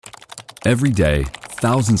Every day,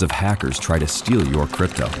 thousands of hackers try to steal your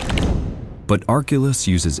crypto. But Arculus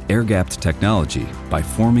uses air-gapped technology by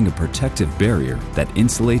forming a protective barrier that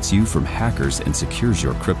insulates you from hackers and secures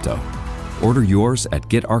your crypto. Order yours at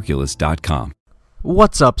getarculus.com.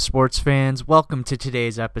 What's up, sports fans? Welcome to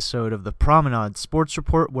today's episode of the Promenade Sports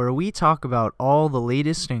Report, where we talk about all the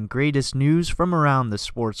latest and greatest news from around the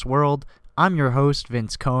sports world. I'm your host,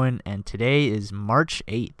 Vince Cohen, and today is March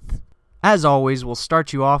 8th. As always, we'll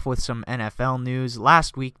start you off with some NFL news.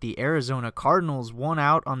 Last week, the Arizona Cardinals won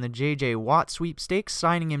out on the J.J. Watt sweepstakes,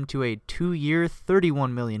 signing him to a 2-year,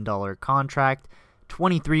 $31 million contract.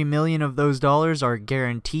 $23 million of those dollars are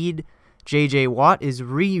guaranteed. J.J. Watt is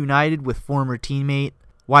reunited with former teammate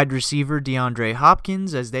wide receiver DeAndre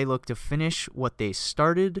Hopkins as they look to finish what they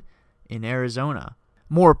started in Arizona.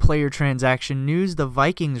 More player transaction news. The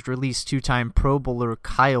Vikings released two-time Pro Bowler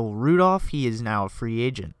Kyle Rudolph. He is now a free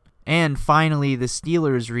agent. And finally, the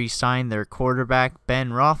Steelers re-signed their quarterback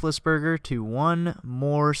Ben Roethlisberger to one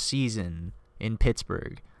more season in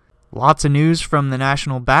Pittsburgh. Lots of news from the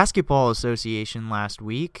National Basketball Association last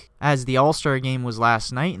week, as the All-Star game was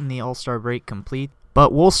last night and the All-Star break complete.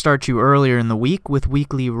 But we'll start you earlier in the week with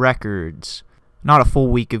weekly records. Not a full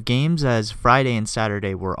week of games, as Friday and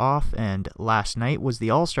Saturday were off, and last night was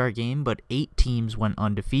the All-Star game, but 8 teams went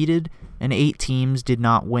undefeated, and 8 teams did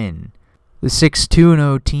not win. The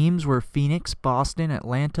 6-2-0 teams were Phoenix, Boston,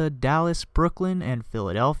 Atlanta, Dallas, Brooklyn, and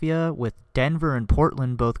Philadelphia, with Denver and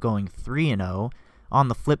Portland both going 3-0. On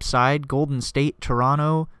the flip side, Golden State,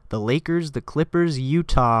 Toronto, the Lakers, the Clippers,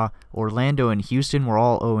 Utah, Orlando, and Houston were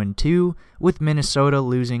all 0-2, with Minnesota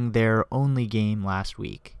losing their only game last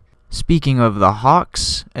week. Speaking of the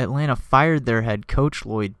Hawks, Atlanta fired their head coach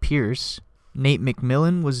Lloyd Pierce. Nate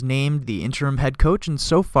McMillan was named the interim head coach, and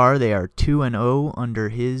so far they are 2-0 under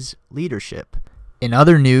his leadership. In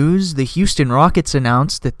other news, the Houston Rockets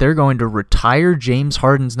announced that they're going to retire James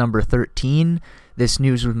Harden's number 13. This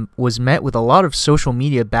news was met with a lot of social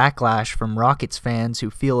media backlash from Rockets fans who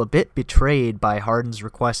feel a bit betrayed by Harden's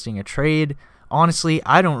requesting a trade. Honestly,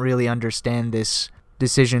 I don't really understand this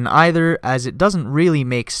decision either, as it doesn't really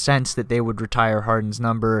make sense that they would retire Harden's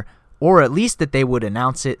number, or at least that they would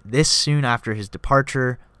announce it this soon after his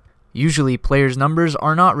departure. Usually players' numbers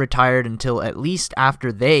are not retired until at least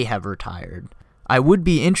after they have retired. I would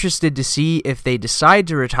be interested to see if they decide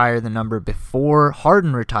to retire the number before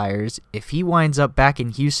Harden retires. If he winds up back in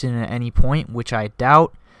Houston at any point, which I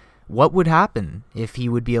doubt, what would happen? If he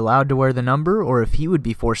would be allowed to wear the number, or if he would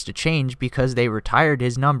be forced to change because they retired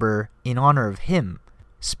his number in honor of him.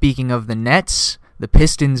 Speaking of the Nets, the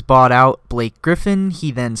Pistons bought out Blake Griffin.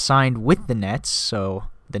 He then signed with the Nets, so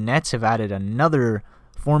the Nets have added another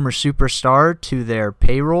former superstar to their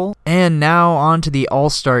payroll. And now on to the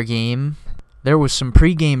All-Star game. There was some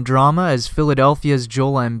pregame drama as Philadelphia's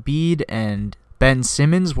Joel Embiid and Ben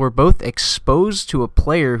Simmons were both exposed to a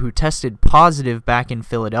player who tested positive back in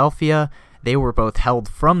Philadelphia. They were both held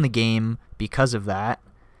from the game because of that.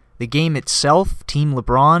 The game itself, Team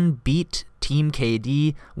LeBron beat Team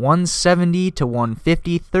KD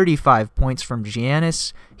 170-150, 35 points from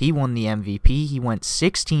Giannis. He won the MVP. He went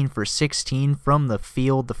 16 for 16 from the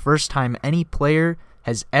field, the first time any player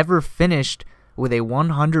has ever finished with a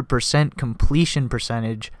 100% completion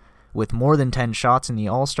percentage with more than 10 shots in the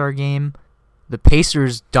All-Star game. The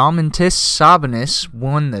Pacers' Domantas Sabonis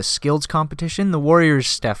won the skills competition, the Warriors'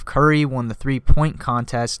 Steph Curry won the three-point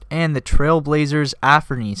contest, and the Trailblazers'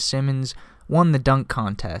 Anthony Simmons won the dunk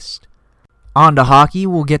contest. On to hockey,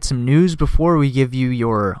 we'll get some news before we give you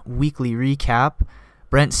your weekly recap.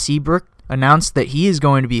 Brent Seabrook announced that he is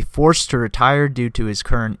going to be forced to retire due to his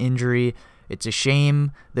current injury. It's a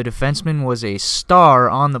shame. The defenseman was a star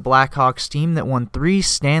on the Blackhawks team that won 3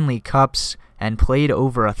 Stanley Cups and played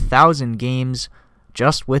over 1,000 games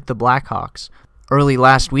just with the Blackhawks. Early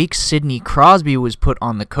last week, Sidney Crosby was put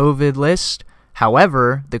on the COVID list.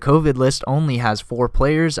 However, the COVID list only has 4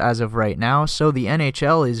 players as of right now, so the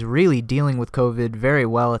NHL is really dealing with COVID very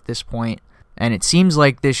well at this point, and it seems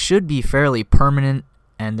like this should be fairly permanent,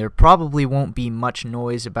 and there probably won't be much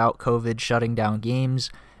noise about COVID shutting down games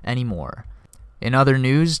anymore. In other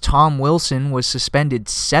news, Tom Wilson was suspended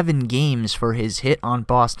 7 games for his hit on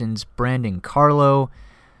Boston's Brandon Carlo.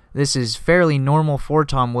 This is fairly normal for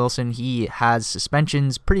Tom Wilson. He has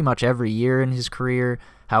suspensions pretty much every year in his career.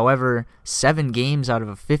 However, 7 games out of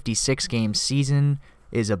a 56-game season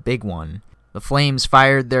is a big one. The Flames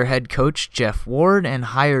fired their head coach, Jeff Ward, and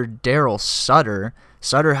hired Daryl Sutter.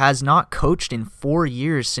 Sutter has not coached in 4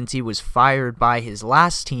 years since he was fired by his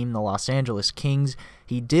last team, the Los Angeles Kings.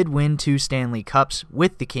 He did win 2 Stanley Cups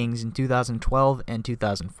with the Kings in 2012 and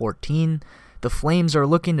 2014. the Flames are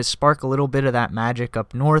looking to spark a little bit of that magic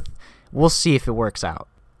up north. We'll see if it works out.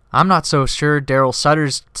 I'm not so sure Daryl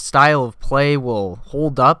Sutter's style of play will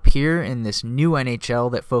hold up here in this new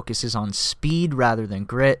NHL that focuses on speed rather than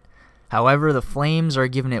grit. However, the Flames are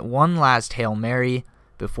giving it one last Hail Mary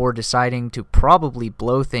before deciding to probably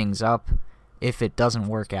blow things up if it doesn't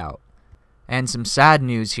work out. And some sad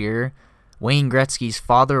news here. Wayne Gretzky's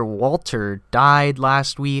father, Walter, died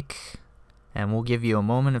last week, and we'll give you a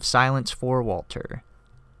moment of silence for Walter.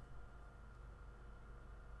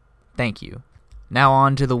 Thank you. Now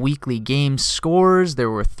on to the weekly game scores. There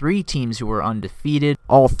were 3 teams who were undefeated.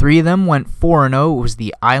 All 3 of them went 4-0. It was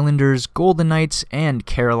the Islanders, Golden Knights, and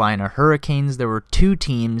Carolina Hurricanes. There were 2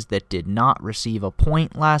 teams that did not receive a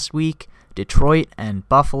point last week. Detroit and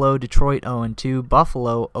Buffalo. Detroit 0-2,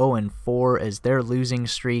 Buffalo 0-4 as their losing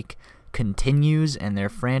streak continues and their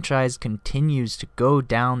franchise continues to go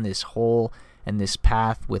down this hole and this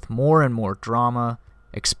path with more and more drama.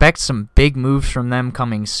 Expect some big moves from them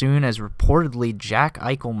coming soon, as reportedly Jack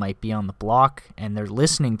Eichel might be on the block, and they're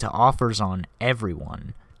listening to offers on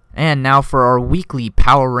everyone. And now for our weekly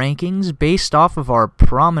power rankings based off of our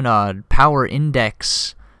Promenade Power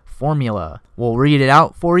Index formula. We'll read it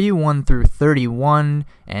out for you, 1 through 31,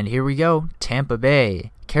 and here we go. Tampa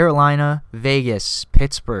Bay, Carolina, Vegas,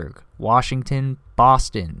 Pittsburgh, Washington,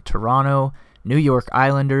 Boston, Toronto, New York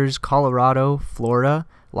Islanders, Colorado, Florida,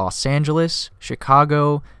 Los Angeles,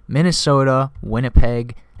 Chicago, Minnesota,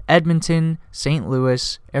 Winnipeg, Edmonton, St.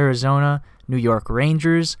 Louis, Arizona, New York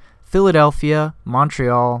Rangers, Philadelphia,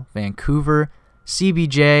 Montreal, Vancouver,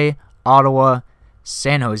 CBJ, Ottawa,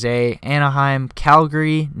 San Jose, Anaheim,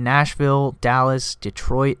 Calgary, Nashville, Dallas,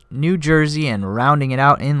 Detroit, New Jersey, and rounding it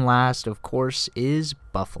out in last, of course, is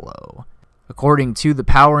Buffalo. According to the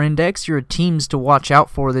Power Index, your teams to watch out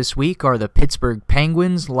for this week are the Pittsburgh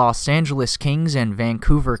Penguins, Los Angeles Kings, and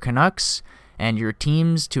Vancouver Canucks. And your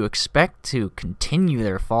teams to expect to continue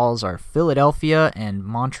their falls are Philadelphia and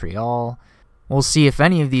Montreal. We'll see if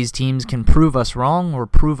any of these teams can prove us wrong or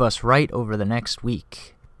prove us right over the next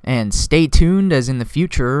week. And stay tuned, as in the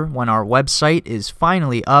future, when our website is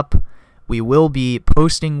finally up, we will be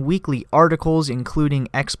posting weekly articles including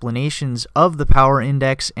explanations of the Power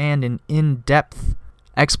Index and an in-depth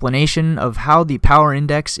explanation of how the Power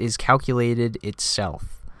Index is calculated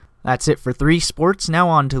itself. That's it for 3 sports. Now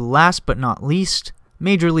on to last but not least,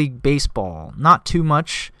 Major League Baseball. Not too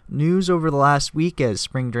much news over the last week as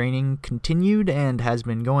spring training continued and has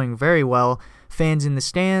been going very well. Fans in the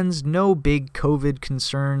stands, no big COVID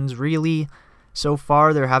concerns really. So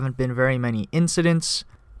far there haven't been very many incidents.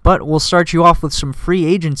 But we'll start you off with some free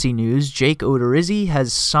agency news. Jake Odorizzi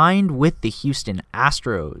has signed with the Houston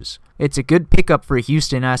Astros. It's a good pickup for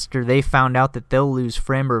Houston after they found out that they'll lose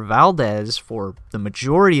Framber Valdez for the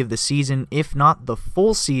majority of the season, if not the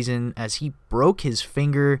full season, as he broke his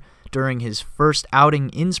finger during his first outing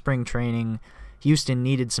in spring training. Houston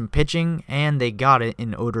needed some pitching, and they got it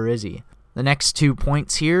in Odorizzi. The next 2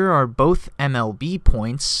 points here are both MLB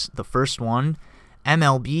points. The first one,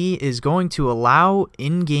 MLB is going to allow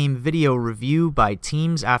in-game video review by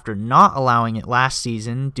teams after not allowing it last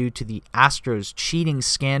season due to the Astros cheating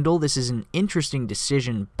scandal. This is an interesting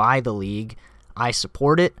decision by the league. I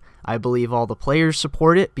support it. I believe all the players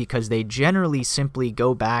support it because they generally simply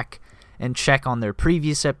go back and check on their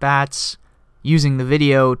previous at-bats using the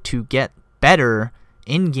video to get better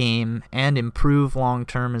in-game and improve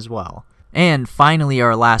long-term as well. And finally,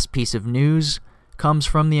 our last piece of news comes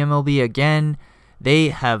from the MLB again. They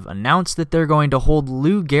have announced that they're going to hold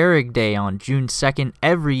Lou Gehrig Day on June 2nd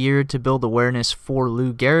every year to build awareness for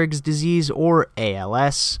Lou Gehrig's disease, or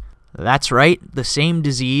ALS. That's right, the same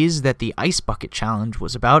disease that the Ice Bucket Challenge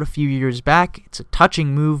was about a few years back. It's a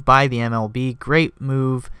touching move by the MLB, great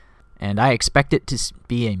move, and I expect it to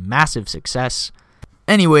be a massive success.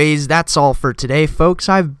 Anyways, that's all for today, folks.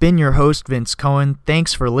 I've been your host, Vince Cohen.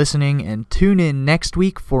 Thanks for listening, and tune in next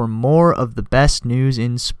week for more of the best news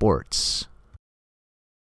in sports.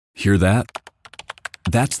 Hear that?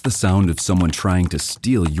 That's the sound of someone trying to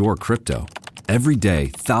steal your crypto. Every day,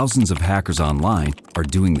 thousands of hackers online are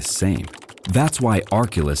doing the same. That's why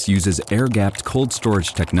Arculus uses air-gapped cold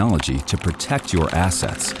storage technology to protect your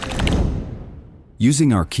assets.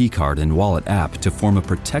 Using our keycard and wallet app to form a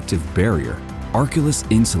protective barrier, Arculus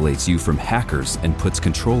insulates you from hackers and puts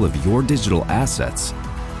control of your digital assets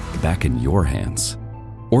back in your hands.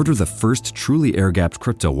 Order the first truly air-gapped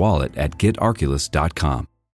crypto wallet at getarculus.com.